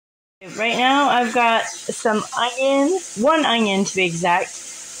Right now I've got some onion, 1 onion to be exact,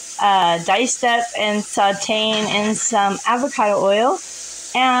 diced up and sauteing in some avocado oil.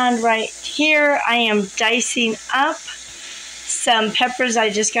 And right here I am dicing up some peppers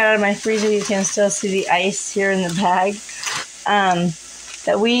I just got out of my freezer. You can still see the ice here in the bag.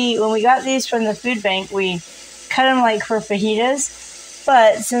 When we got these from the food bank, we cut them like for fajitas.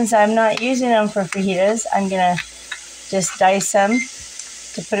 But since I'm not using them for fajitas, I'm going to just dice them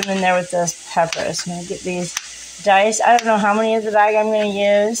to put them in there with those peppers. I'm going to get these diced. I don't know how many of the bag I'm going to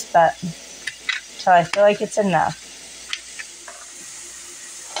use, but until I feel like it's enough.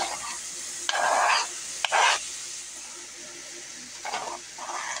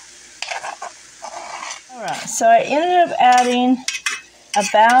 Alright, so I ended up adding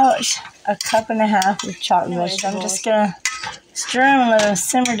about 1.5 cups of chopped vegetables. I'm just going to stir them and let them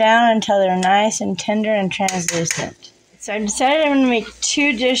simmer down until they're nice and tender and translucent. So I decided I'm going to make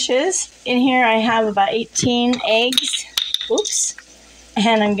 2 dishes. In here I have about 18 eggs. Oops.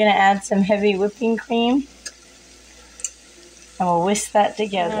 And I'm going to add some heavy whipping cream. And we'll whisk that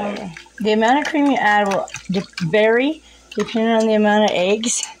together. The amount of cream you add will vary depending on the amount of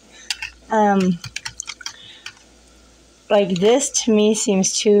eggs. Like this to me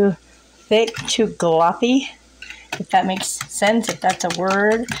seems too thick, too gloppy. If that makes sense, if that's a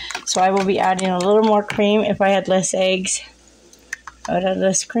word. So I will be adding a little more cream. If I had less eggs, I would add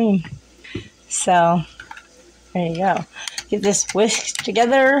less cream. So, there you go. Get this whisked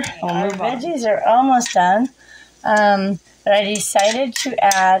together. Our veggies are almost done. But I decided to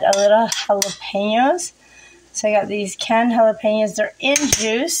add a little jalapenos. So I got these canned jalapenos. They're in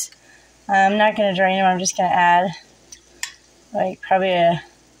juice. I'm not going to drain them. I'm just going to add like probably 1.5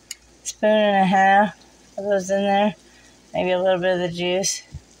 spoons of those in there, maybe a little bit of the juice,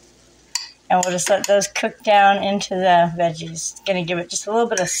 and we'll just let those cook down into the veggies. It's going to give it just a little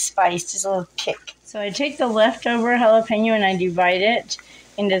bit of spice, just a little kick. So I take the leftover jalapeno and I divide it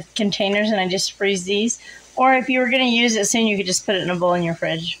into containers and I just freeze these, or if you were going to use it soon, you could just put it in a bowl in your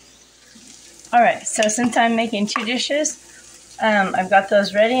fridge. Alright, so since I'm making 2 dishes, I've got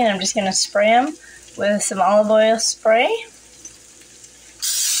those ready and I'm just going to spray them with some olive oil spray.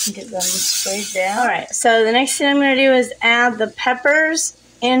 Get them sprayed down. Alright, so the next thing I'm going to do is add the peppers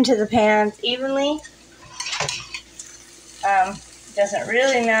into the pans evenly. Doesn't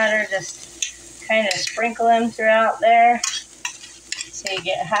really matter, just kind of sprinkle them throughout there. So you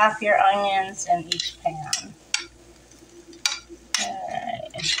get half your onions in each pan.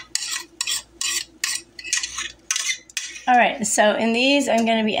 Alright, so in these I'm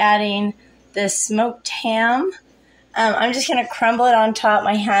going to be adding the smoked ham. I'm just going to crumble it on top.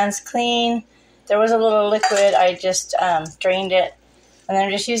 My hand's clean. There was a little liquid. I just drained it. And then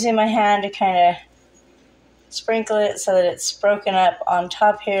I'm just using my hand to kind of sprinkle it so that it's broken up on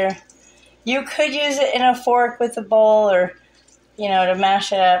top here. You could use it in a fork with a bowl or, you know, to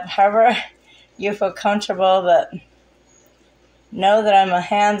mash it up. However you feel comfortable, but know that I'm a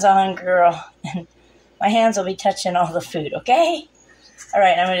hands-on girl. And my hands will be touching all the food, okay? All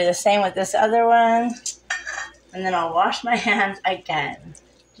right, I'm going to do the same with this other one. And then I'll wash my hands again.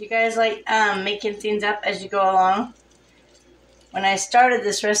 Do you guys like making things up as you go along? When I started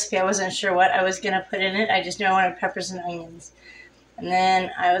this recipe, I wasn't sure what I was going to put in it. I just knew I wanted peppers and onions. And then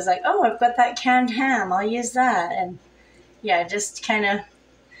I was like, oh, I've got that canned ham. I'll use that. And yeah, just kind of,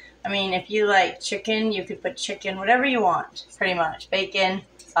 I mean, if you like chicken, you could put chicken, whatever you want, pretty much. Bacon,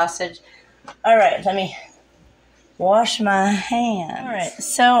 sausage. All right, let me wash my hands. All right,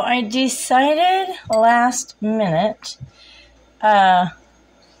 so I decided last minute to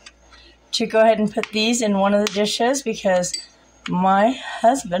go ahead and put these in one of the dishes because my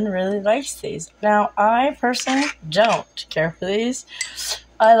husband really likes these. Now, I personally don't care for these.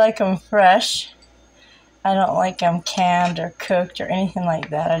 I like them fresh. I don't like them canned or cooked or anything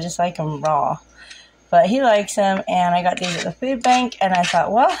like that. I just like them raw. But he likes them, and I got these at the food bank, and I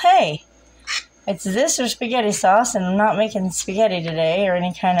thought, well, hey, it's this or spaghetti sauce, and I'm not making spaghetti today or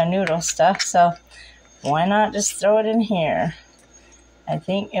any kind of noodle stuff, so why not just throw it in here? I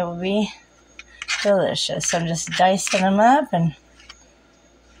think it will be delicious. So I'm just dicing them up and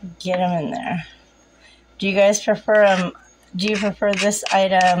get them in there. Do you guys prefer them? Do you prefer this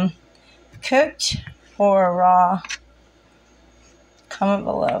item cooked or raw? Comment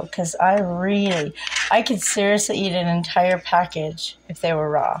below, because I could seriously eat an entire package if they were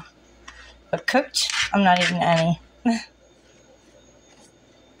raw. But cooked, I'm not eating any.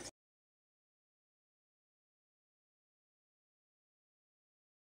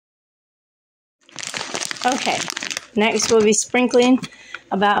 Okay, next we'll be sprinkling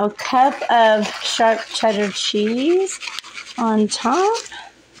about 1 cup of sharp cheddar cheese on top.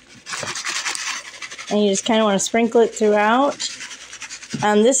 And you just kind of want to sprinkle it throughout.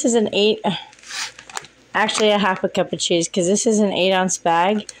 This is actually a half a cup of cheese, because this is an 8-ounce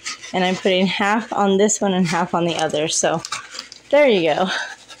bag. And I'm putting half on this one and half on the other. So there you go.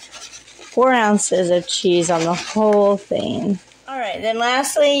 4 ounces of cheese on the whole thing. Alright, then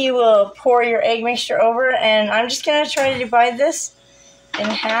lastly you will pour your egg mixture over, and I'm just going to try to divide this in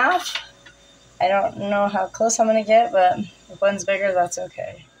half. I don't know how close I'm going to get, but if one's bigger, that's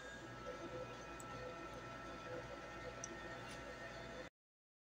okay.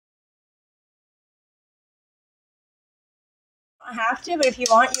 You don't have to, but if you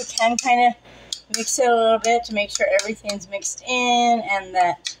want, you can kind of mix it a little bit to make sure everything's mixed in and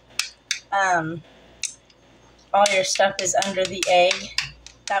that all your stuff is under the egg.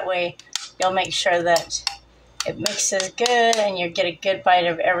 That way you'll make sure that it mixes good and you get a good bite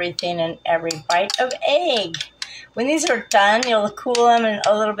of everything and every bite of egg. When these are done, you'll cool them in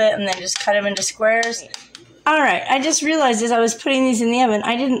a little bit and then just cut them into squares. Alright, I just realized as I was putting these in the oven,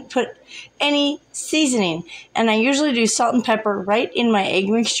 I didn't put any seasoning. And I usually do salt and pepper right in my egg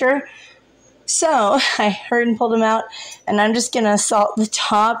mixture. So I hurried and pulled them out, and I'm just going to salt the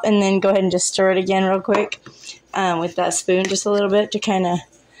top and then go ahead and just stir it again real quick with that spoon just a little bit to kind of,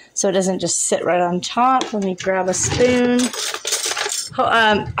 so it doesn't just sit right on top. Let me grab a spoon.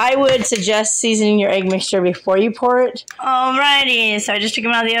 I would suggest seasoning your egg mixture before you pour it. Alrighty, so I just took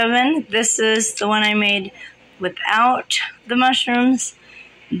them out of the oven. This is the one I made without the mushrooms.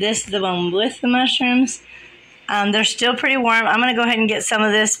 This is the one with the mushrooms. They're still pretty warm. I'm going to go ahead and get some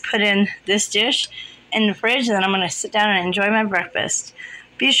of this put in this dish in the fridge, and then I'm going to sit down and enjoy my breakfast.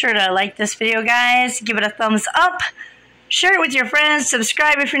 Be sure to like this video, guys. Give it a thumbs up. Share it with your friends.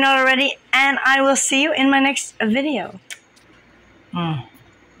 Subscribe if you're not already. And I will see you in my next video.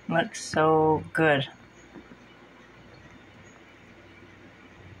 Looks so good.